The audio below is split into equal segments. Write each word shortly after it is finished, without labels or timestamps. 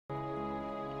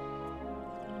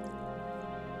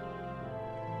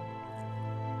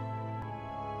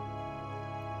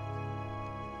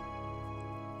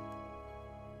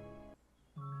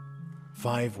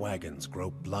5 wagons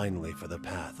grope blindly for the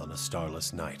path on a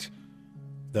starless night,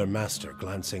 their master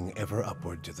glancing ever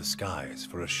upward to the skies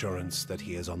for assurance that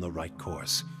he is on the right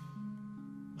course.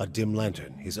 A dim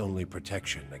lantern his only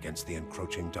protection against the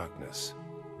encroaching darkness.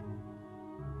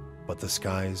 But the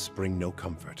skies bring no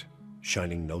comfort,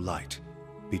 shining no light,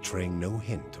 betraying no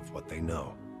hint of what they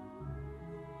know.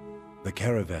 The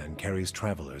caravan carries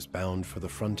travelers bound for the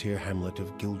frontier hamlet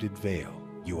of Gilded Vale,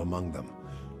 you among them,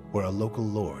 where a local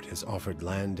lord has offered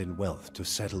land and wealth to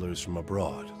settlers from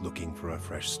abroad looking for a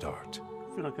fresh start.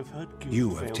 I feel like I've heard Gilded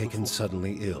You Vale have taken before.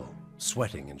 suddenly ill,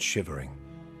 sweating and shivering,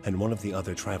 and one of the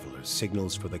other travelers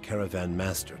signals for the caravan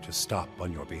master to stop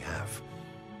on your behalf.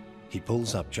 He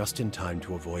pulls up just in time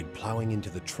to avoid plowing into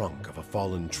the trunk of a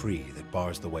fallen tree that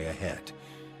bars the way ahead.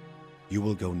 You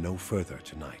will go no further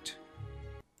tonight.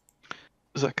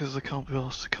 Is that because I can't be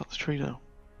asked to cut the tree down?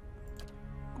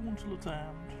 Go on to the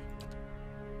damned.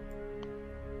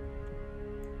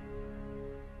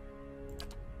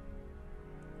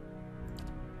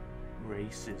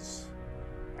 Races.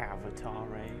 Avatar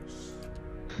race.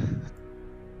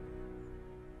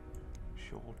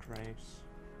 Short race.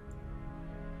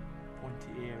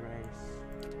 Pointy ear race.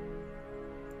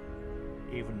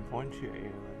 Even pointier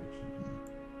ear race.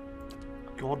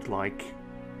 Godlike.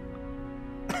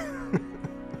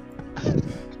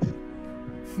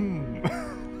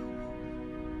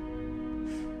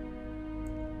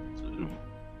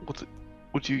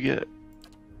 Would you get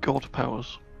god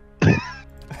powers?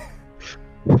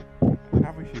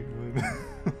 Average human.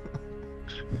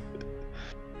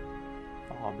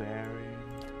 Barbarian.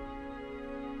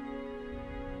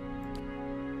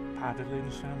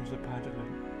 Paddling, sounds of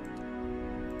paddling.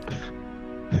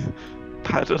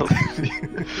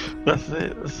 Paddling. That's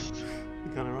it.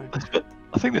 You got it right.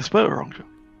 I think they spelled it wrong, Joe.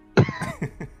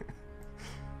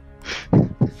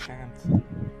 Chant.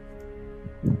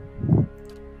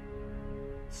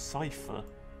 Cipher.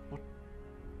 What?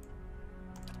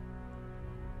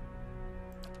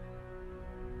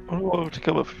 I don't know what would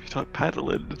come up if you type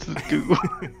paddling into Google.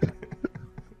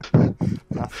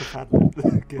 That's the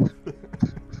paddling.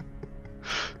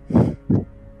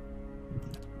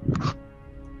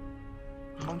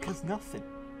 Monk has nothing.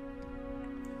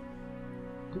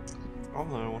 I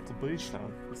don't know what the beach now.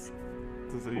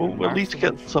 Well, at least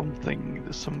get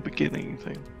something, some beginning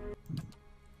thing.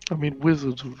 I mean,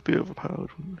 wizards would be overpowered,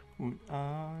 wouldn't they?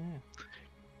 Yeah.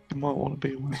 You might want to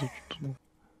be a wizard.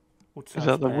 What's Is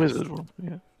that the best? wizard one?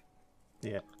 Yeah.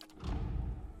 Yeah.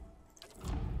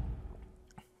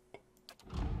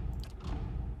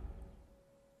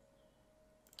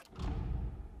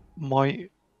 Minor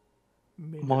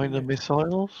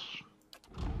missiles?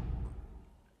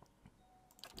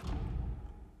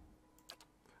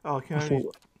 Oh, I I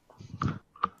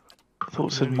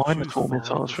thought it said Minotaur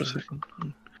missiles for a second.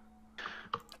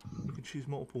 You can choose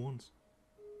multiple ones.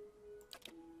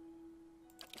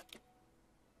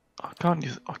 I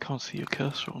can't see your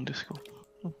cursor on Discord.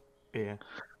 Yeah.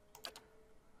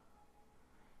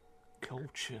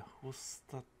 Culture. What's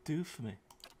that do for me?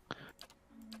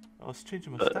 I was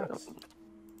changing my stats.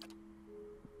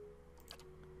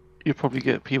 You probably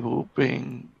get people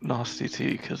being nasty to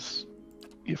you because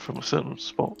you're from a certain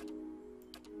spot.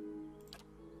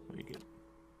 You get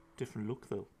different look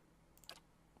though.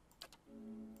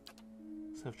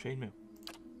 Let's have chainmail.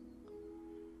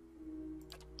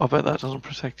 I bet that doesn't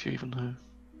protect you even though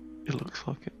it looks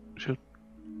like it should.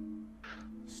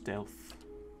 Stealth.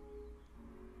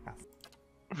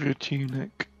 With your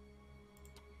tunic.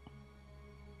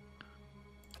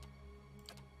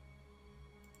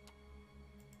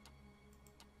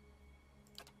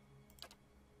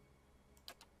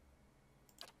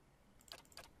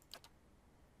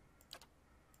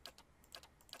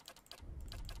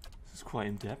 This is quite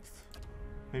in depth.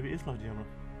 Maybe it is my genre.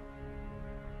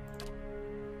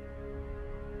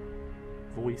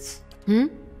 Voice.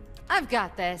 I've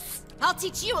got this. I'll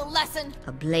teach you a lesson.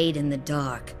 A blade in the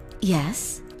dark.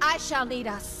 Yes? I shall lead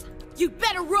us. You'd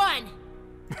better run!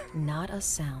 Not a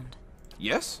sound.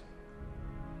 Yes?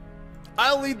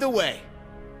 I'll lead the way.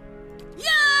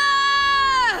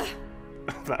 Yeah!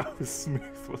 That was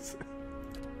smooth, was it?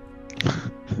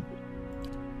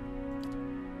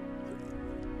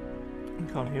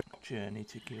 I can't hear. Journey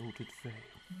to Gilded Vale.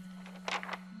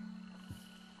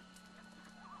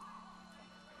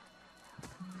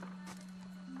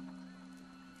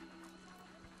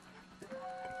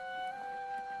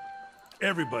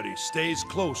 Everybody stays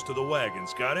close to the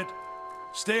wagons, got it?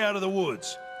 Stay out of the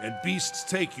woods, and beasts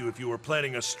take you if you were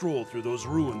planning a stroll through those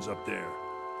ruins up there.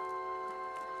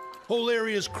 Whole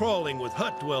area's crawling with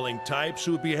hut-dwelling types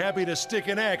who'd be happy to stick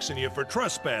an axe in you for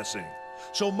trespassing.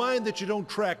 So mind that you don't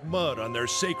track mud on their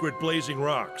sacred blazing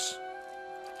rocks.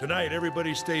 Tonight,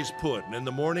 everybody stays put, and in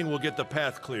the morning we'll get the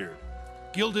path cleared.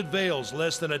 Gilded Vale's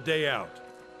less than a day out.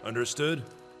 Understood?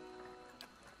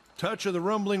 Touch of the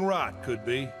rumbling rot, could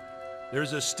be.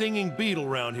 There's a stinging beetle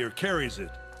round here, carries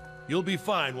it. You'll be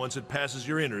fine once it passes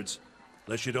your innards.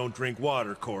 Unless you don't drink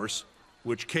water, course.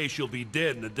 Which case you'll be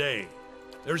dead in a day.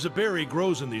 There's a berry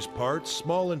grows in these parts,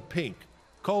 small and pink,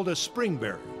 called a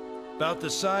springberry. About the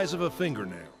size of a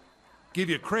fingernail. Give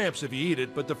you cramps if you eat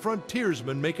it, but the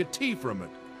frontiersmen make a tea from it.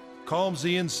 Calms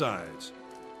the insides.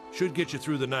 Should get you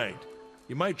through the night.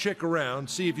 You might check around,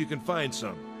 see if you can find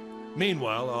some.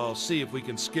 Meanwhile, I'll see if we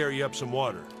can scare you up some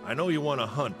water. I know you want to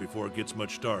hunt before it gets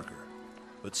much darker.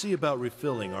 But see about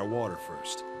refilling our water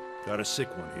first. Got a sick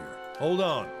one here. Hold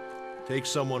on. Take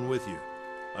someone with you.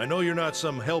 I know you're not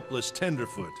some helpless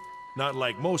tenderfoot. Not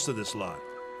like most of this lot.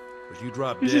 If you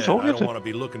drop dead, I don't want to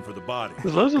be looking for the body.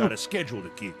 Got a schedule to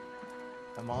keep.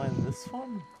 Am I in this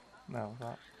one? No,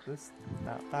 that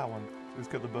one. Who's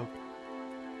got the book?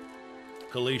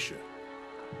 Kalisha.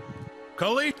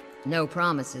 Cully? No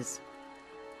promises.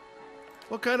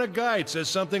 What kind of guide says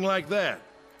something like that?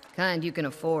 Kind you can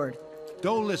afford.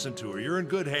 Don't listen to her. You're in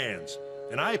good hands.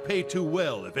 And I pay too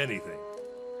well, if anything.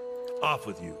 Off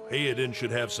with you. Hayden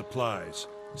should have supplies.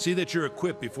 See that you're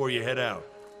equipped before you head out.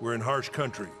 We're in harsh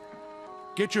country.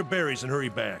 Get your berries and hurry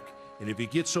back. And if you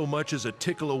get so much as a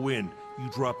tickle of wind, you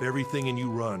drop everything and you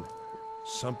run.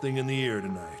 Something in the air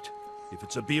tonight. If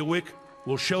it's a Beawick,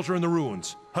 we'll shelter in the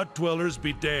ruins. Hut dwellers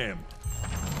be damned.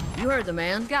 You heard the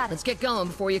man. Got it. Let's get going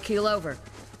before you keel over.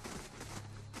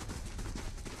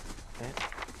 Okay.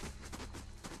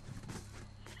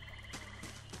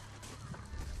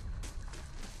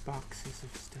 Boxes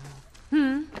of stuff.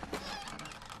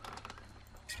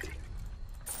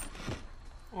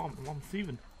 Oh, I'm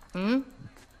thieving.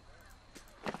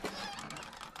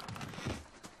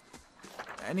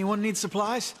 Anyone need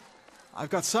supplies? I've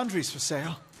got sundries for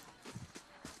sale.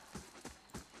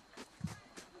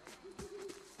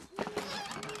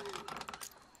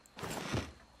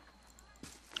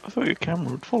 I thought your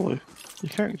camera would follow your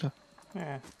character.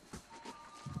 Yeah.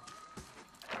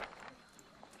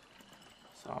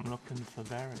 So I'm looking for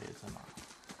berries, am I?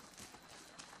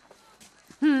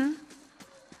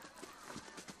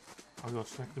 I gotta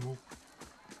select them all.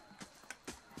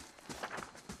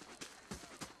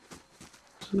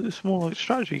 So it's more like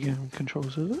strategy game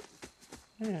controls, is it?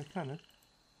 Yeah, kind of.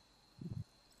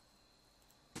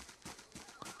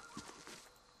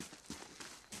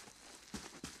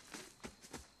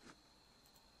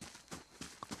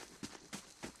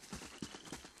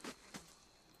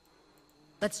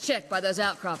 Let's check by those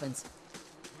outcroppings.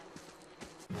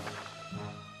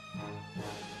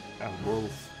 And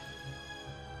wolf.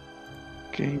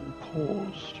 Game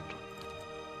paused.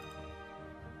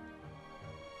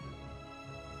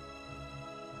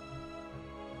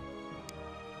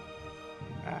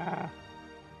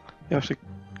 You have to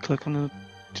click on the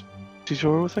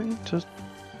tutorial thing to...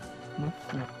 No?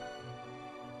 No.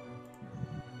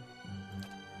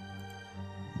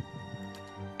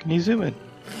 Can you zoom in?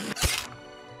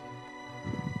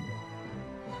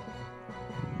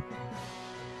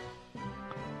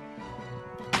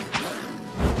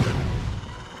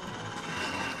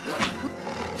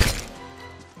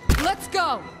 Let's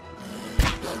go!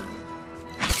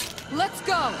 Let's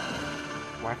go!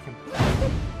 Whack him.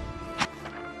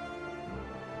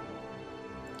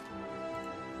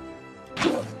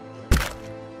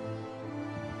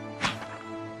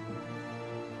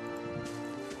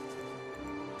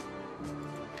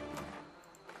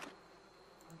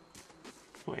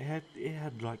 But it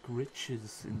had like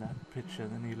riches in that picture,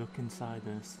 then you look inside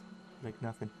and it's like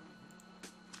nothing.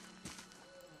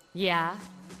 Yeah?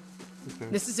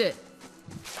 This is it.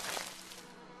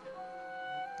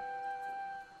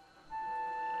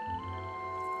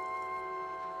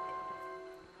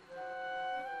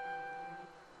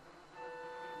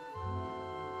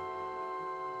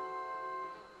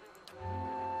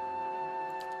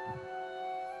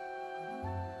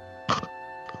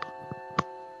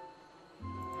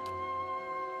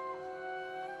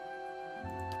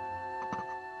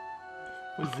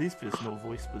 What's these bits no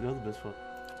voice, but the other bits what?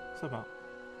 Somehow.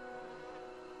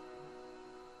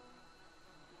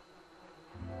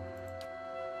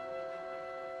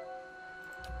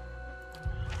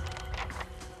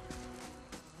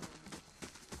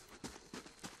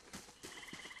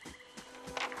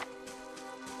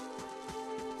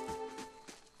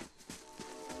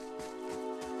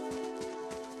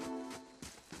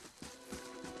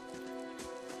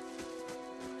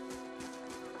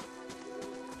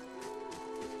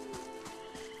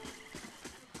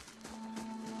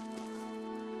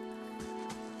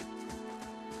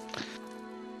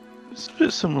 It's a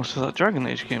bit similar to that Dragon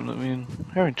Age game that me and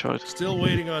Harry tried. Still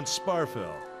waiting on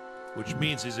Sparfell, which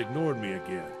means he's ignored me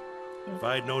again. If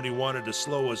I'd known he wanted to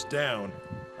slow us down,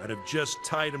 I'd have just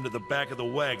tied him to the back of the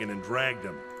wagon and dragged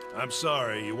him. I'm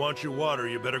sorry, you want your water,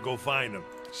 you better go find him.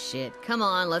 Shit, come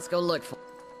on, let's go look for...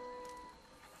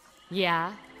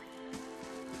 Yeah?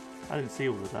 I didn't see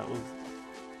all of that.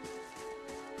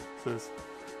 So it's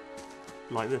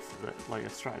like this, is it? Like a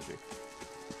strategy?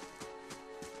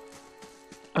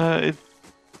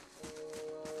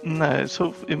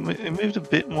 No, it moved a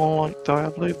bit more like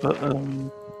Diablo, but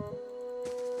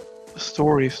the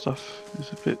story stuff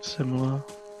is a bit similar.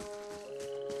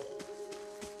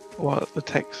 Well, the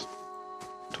text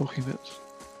talking bits.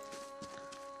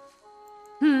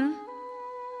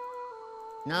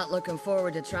 Not looking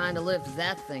forward to trying to lift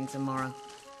that thing tomorrow.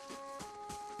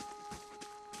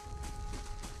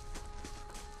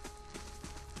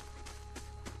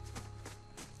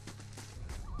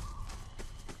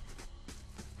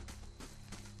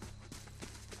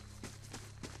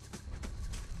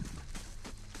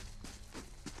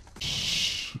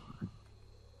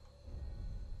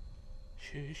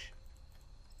 Shush.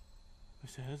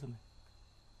 Who's heard of me?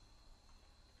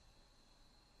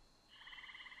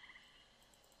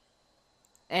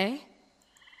 Eh?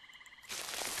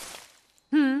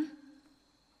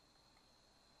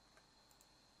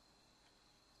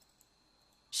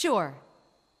 Sure.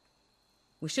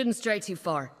 We shouldn't stray too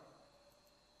far.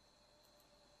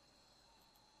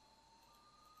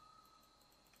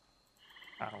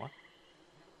 I don't know.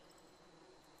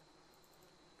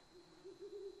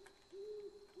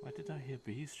 Why did I hear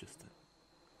bees just then?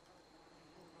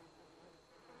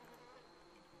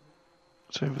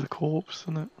 It's over the corpse,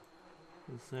 isn't it?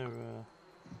 Is there a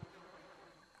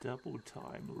double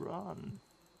time run?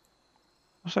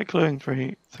 What's that glowing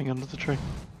thing under the tree?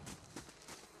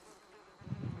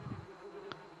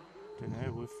 Don't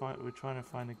know. We're trying to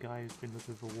find a guy who's been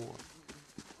looking for water.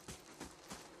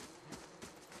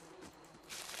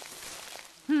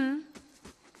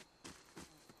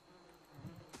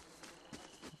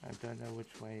 I don't know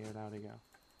which way you're allowed to go.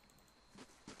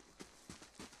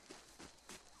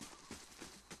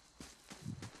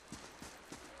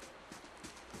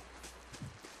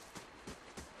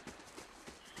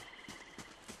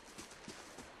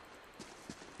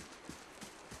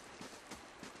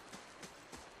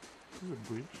 This is a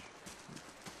bridge.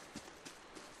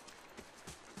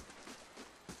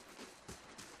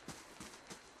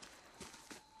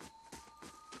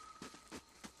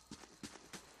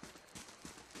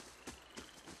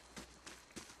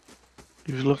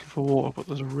 He was looking for water, but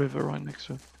there's a river right next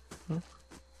to him. Huh?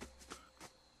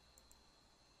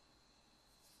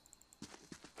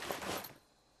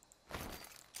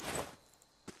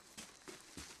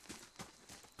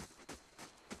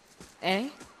 Eh?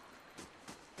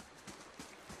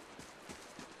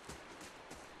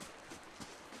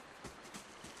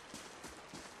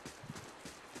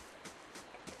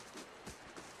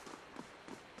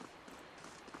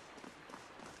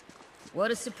 What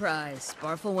a surprise.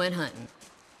 Sparfell went hunting.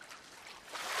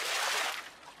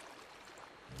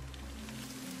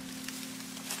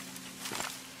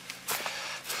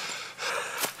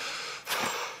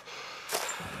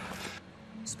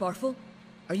 Sparfell?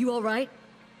 Are you all right?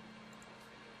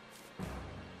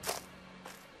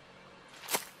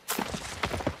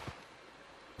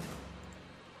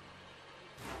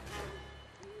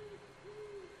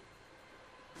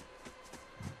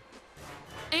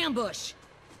 Ambush!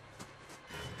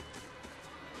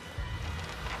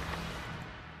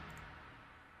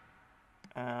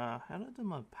 How do I do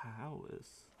my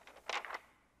powers?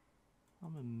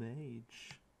 I'm a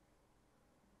mage.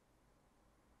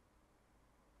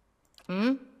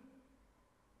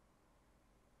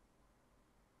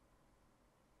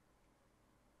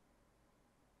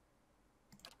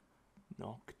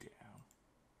 Knockdown.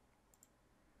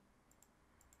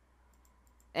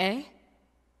 Eh?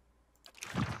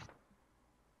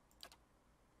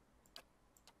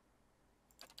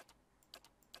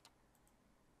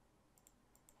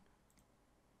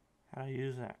 How do I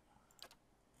use that?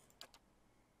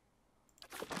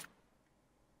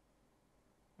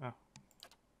 Oh.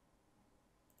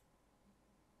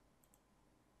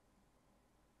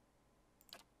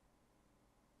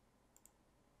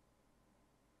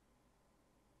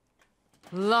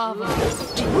 Lava.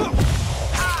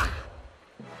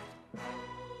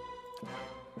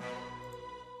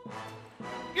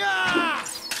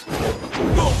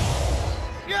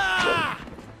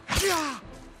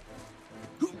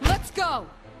 Let's go.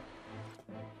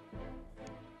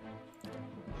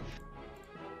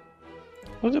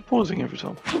 Why is it pausing every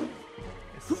time?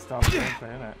 It's the start of the gameplay,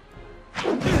 isn't it?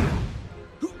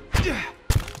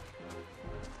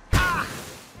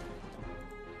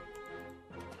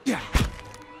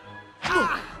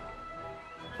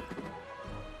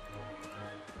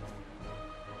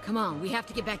 Come on, we have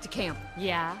to get back to camp.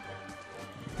 Yeah.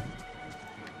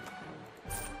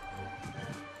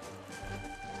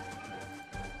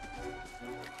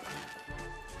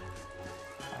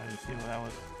 I didn't see what that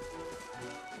was.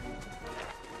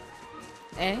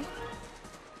 Eh?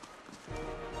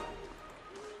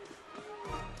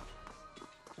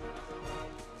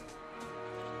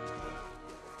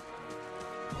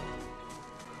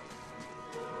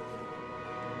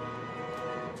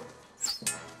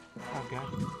 Oh god.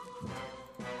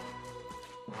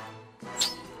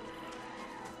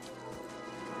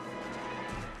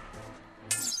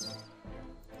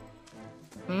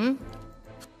 Hmm?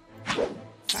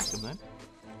 Sack him then.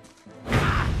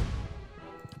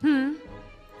 Hmm?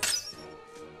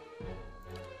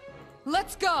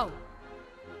 Let's go!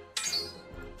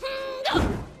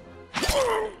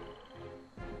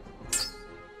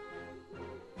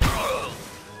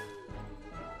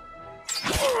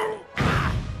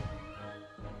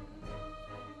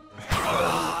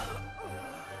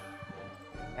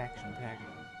 Action pack.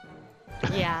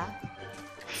 Yeah.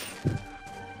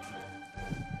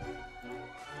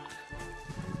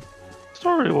 It's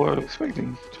not really what I was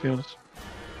expecting, to be honest.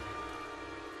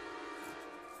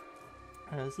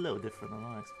 It's a little different than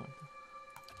I expected.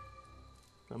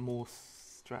 But more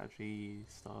strategy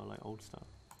style, like old stuff.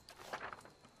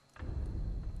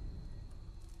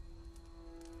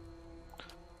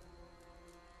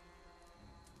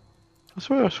 I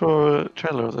swear I saw a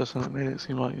trailer of this and it made it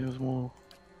seem like it was more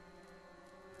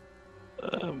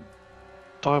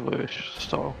Diablo-ish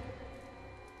style.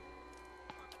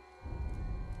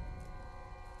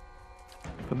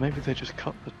 But maybe they just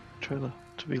cut the trailer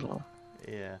to be like that.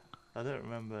 Yeah, I don't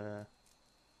remember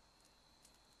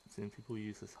seeing people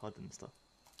use this HUD and stuff.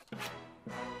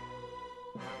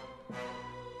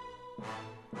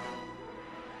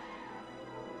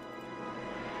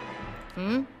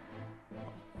 Hmm?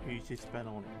 Use your spell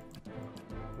on.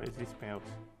 Where's your spells?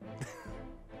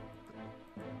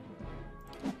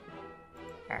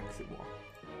 Axe it one.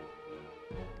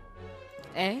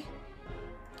 Eh?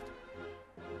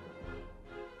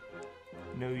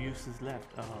 No uses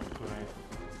left. Oh, great.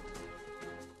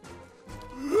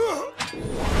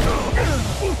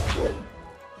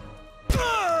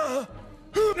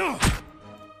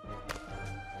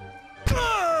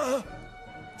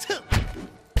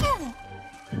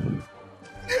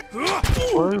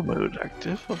 slow mode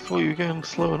active. I thought you were going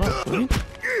slow enough, weren't you?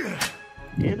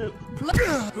 Get it.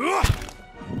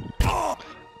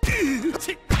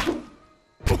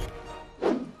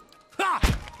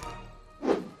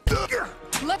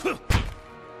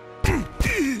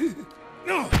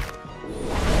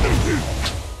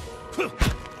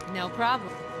 No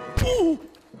problem.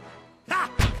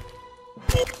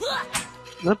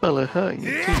 That belly hurt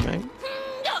you too, mate.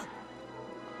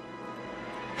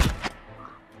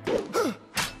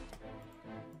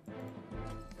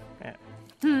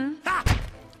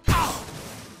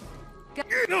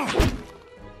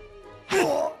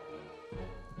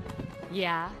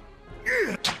 Yeah.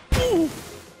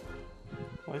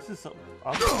 Why is this so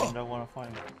I don't want to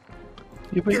find it.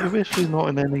 You're basically not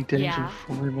in any danger Yeah.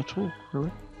 from him at all,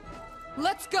 really.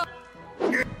 Let's go.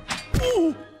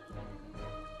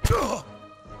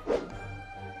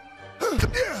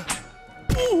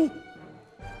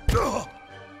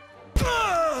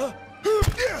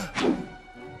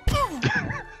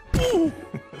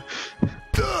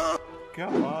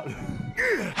 Come on.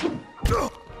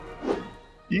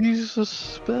 Use a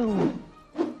spell.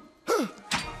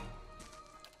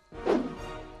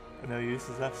 No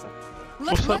uses left side.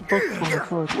 What's that book on the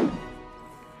card?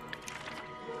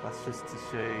 That's just to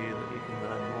show you that you can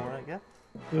learn more, I guess.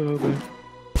 Oh, man.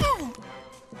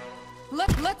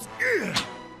 Let's.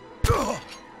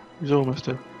 He's almost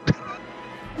dead.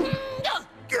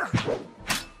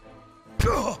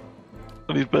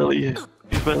 And he's barely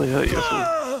hurt you at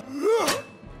all.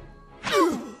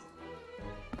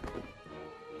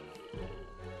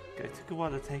 It took a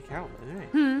while to take out, didn't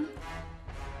it?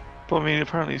 But I mean,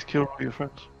 apparently he's killed all your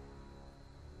friends.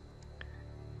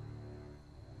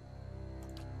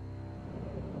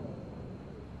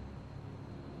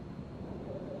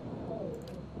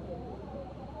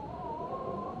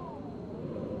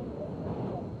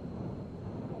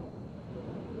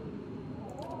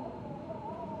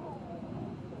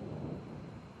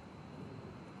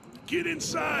 Get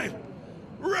inside!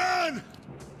 Run!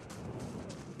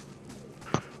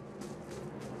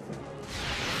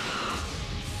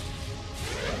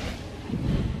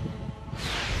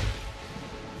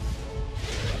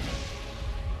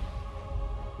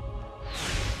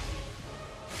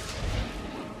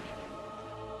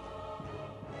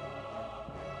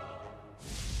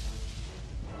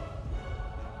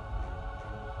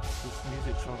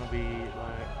 Music's trying to be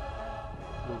like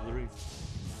Lord of the Rings.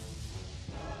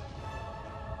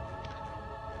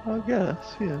 I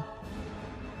guess, yeah.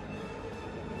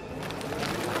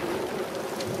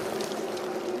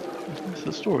 It's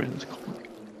a story in this comic.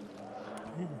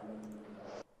 Yeah.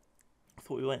 I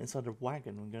thought we went inside a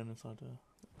wagon and going inside a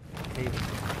cave.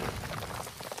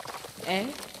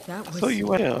 Eh? That was... I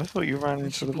thought you ran We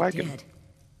into should the be wagon. dead.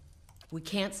 We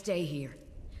can't stay here.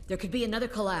 There could be another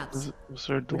collapse. Was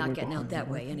there a We're doorway not getting out behind that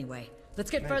the way wagon? anyway.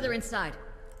 Let's get further inside.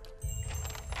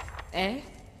 Eh?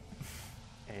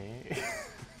 Eh?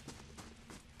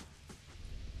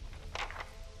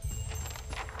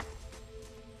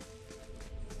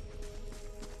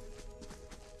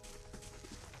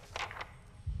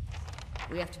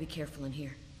 We have to be careful in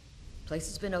here. Place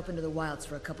has been open to the wilds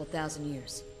for a couple thousand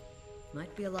years.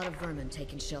 Might be a lot of vermin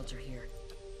taking shelter here.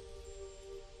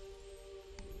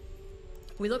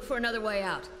 We look for another way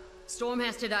out. Storm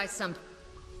has to die some...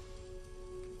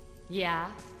 Yeah.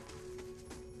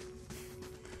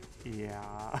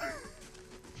 Yeah.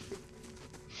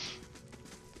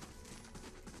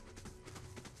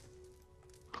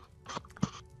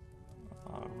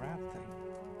 A rat thing.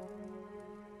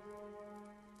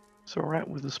 It's a rat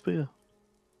with a spear.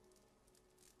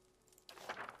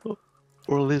 Oh,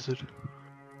 or a lizard.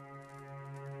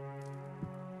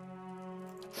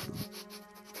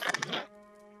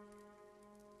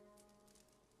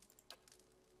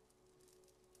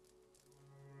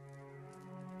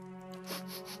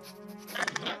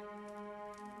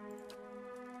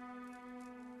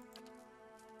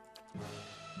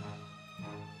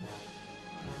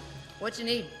 What you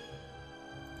need?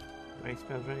 Race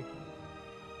spells ready.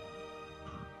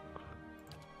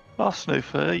 That's no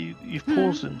fair. You've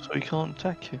paused him so he can't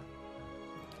attack you.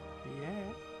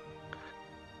 Yeah.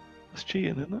 That's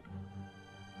cheating, isn't it?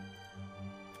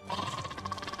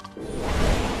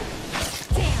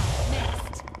 Damn,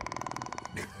 missed.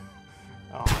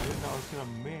 Oh, I didn't know I was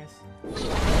gonna miss.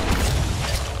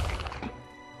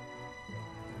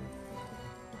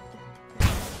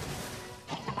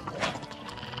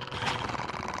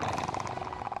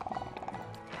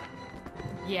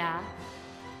 Yeah.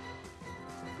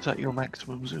 Is that your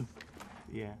maximum zoom?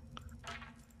 Yeah.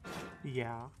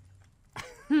 Yeah.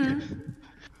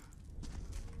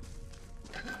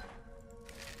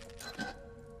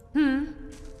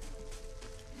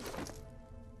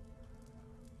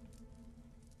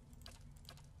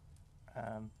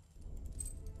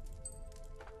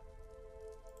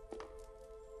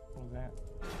 What was that?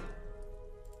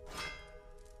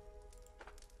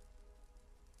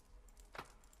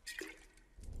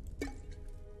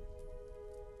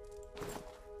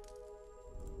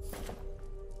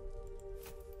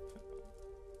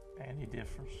 Any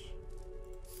difference?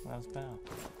 That's bad.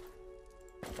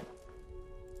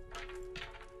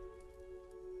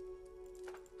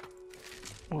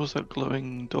 What was that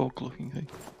glowing dog-looking thing?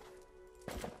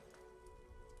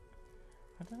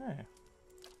 I don't know.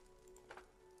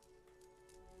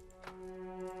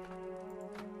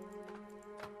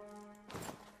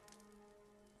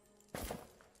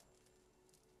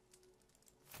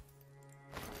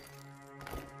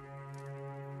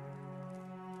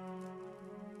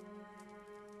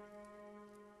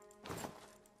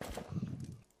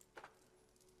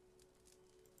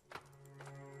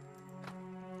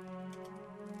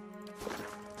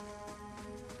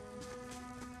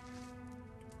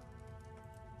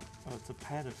 Oh, it's a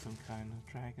pet of some kind,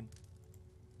 a dragon.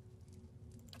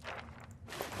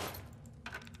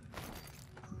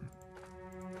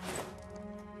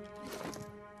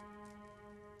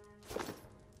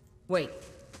 Wait.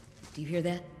 Do you hear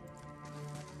that?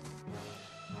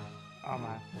 Oh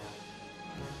my.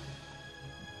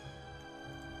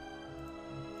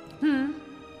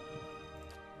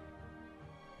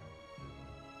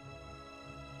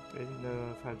 I didn't know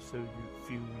I've had so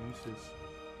few uses.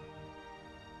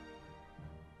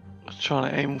 I was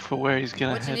trying to aim for where he's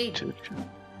gonna What you head need? to.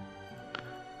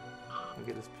 I'll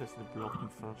get this person to block me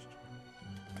first.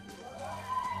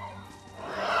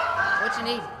 What you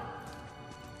need?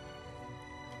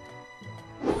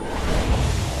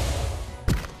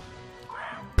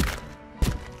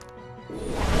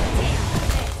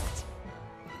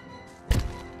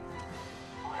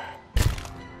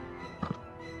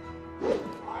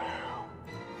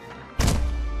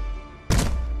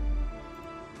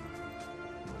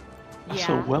 That's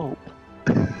a whelp.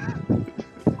 Oh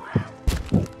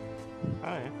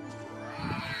yeah.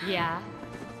 Yeah.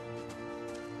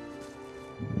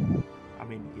 I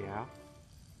mean, yeah.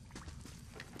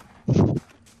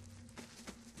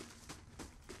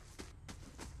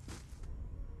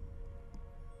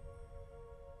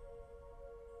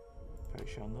 Very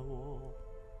Scratch on the wall.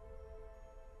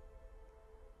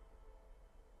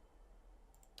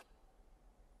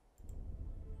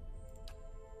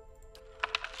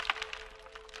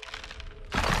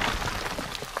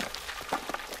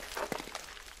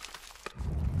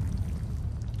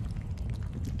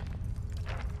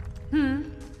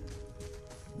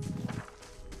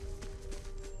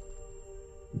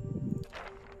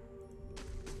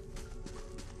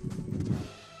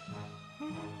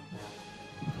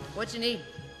 What you need?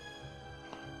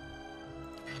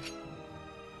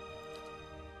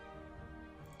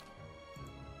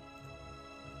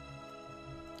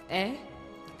 Eh?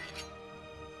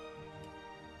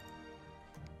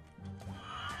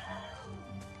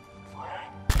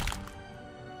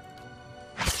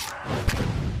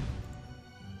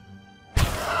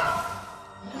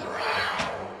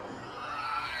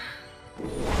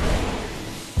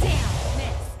 Damn,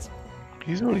 missed.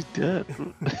 He's already dead.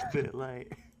 A bit late.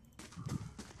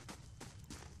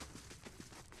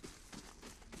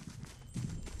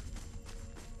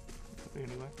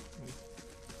 Anyway.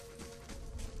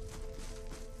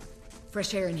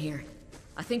 Fresh air in here.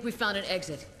 I think we found an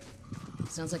exit.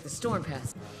 Sounds like the storm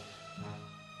passed.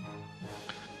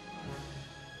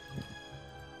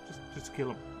 Just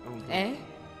kill him. Eh?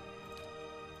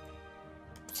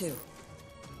 2.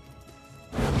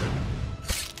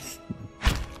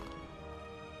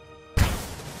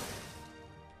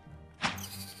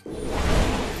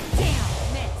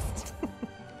 Damn, missed.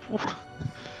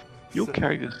 Your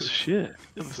character's shit.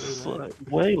 It was like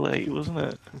way late, wasn't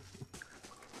it?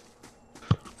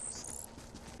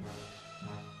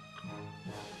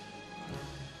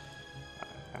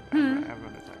 Have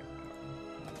an attack.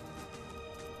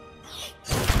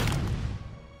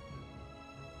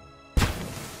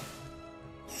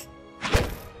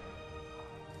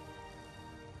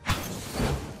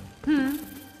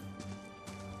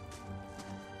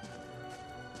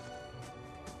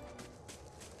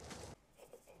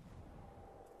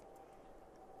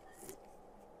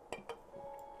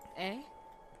 Eh?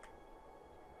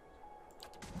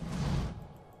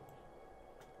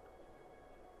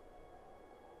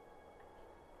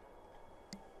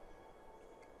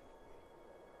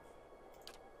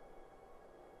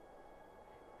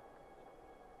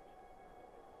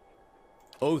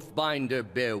 Oathbinder,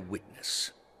 bear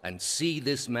witness, and see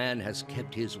this man has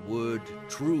kept his word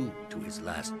true to his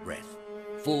last breath,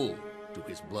 full to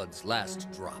his blood's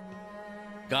last drop.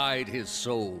 Guide his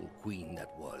soul, queen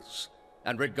that was,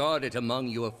 and regard it among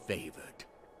your favored.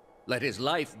 Let his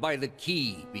life by the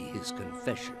key be his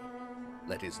confession.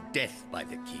 Let his death by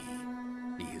the key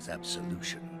be his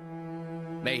absolution.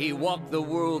 May he walk the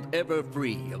world ever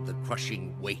free of the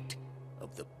crushing weight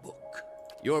of the book.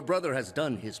 Your brother has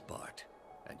done his part,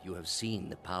 and you have seen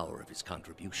the power of his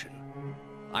contribution.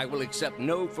 I will accept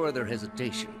no further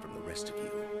hesitation from the rest of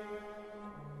you.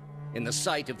 In the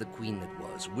sight of the queen that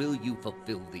was, will you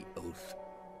fulfill the oath?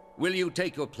 Will you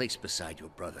take your place beside your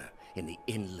brother in the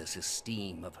endless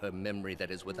esteem of her memory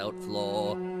that is without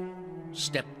flaw?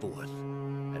 Step forth,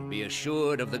 and be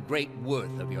assured of the great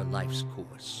worth of your life's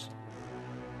course.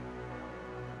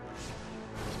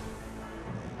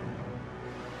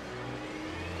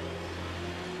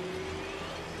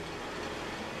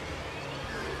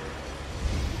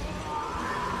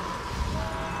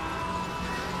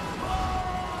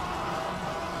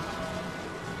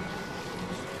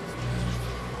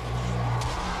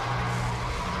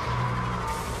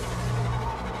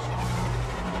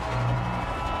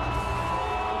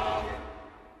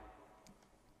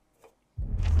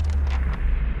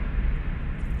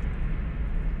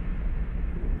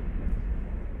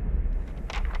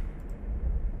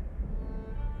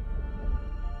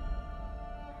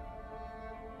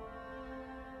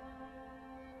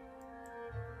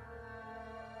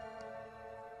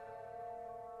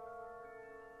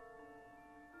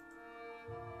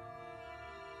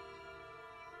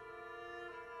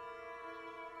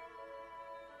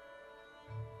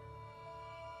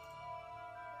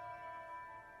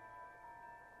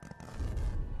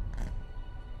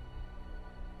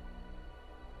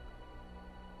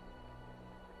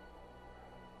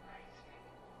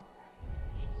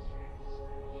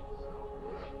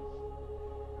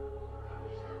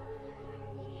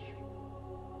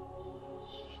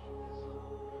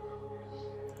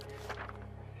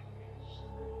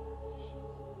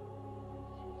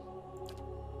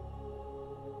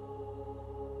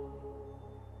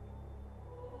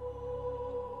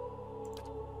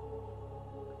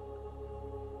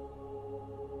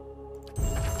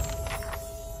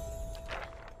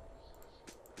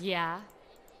 Yeah.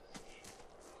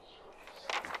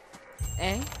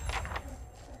 Eh?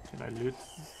 Can I loot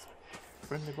this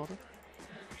friendly body?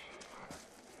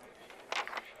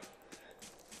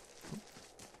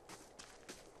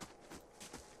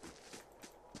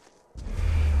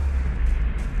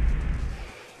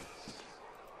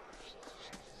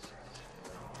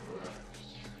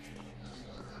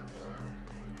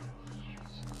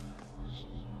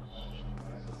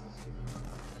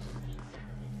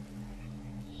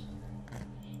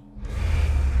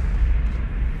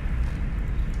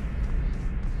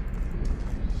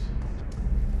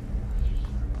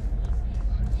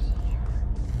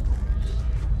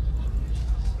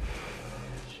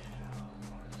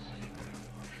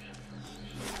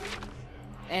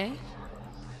 Eh?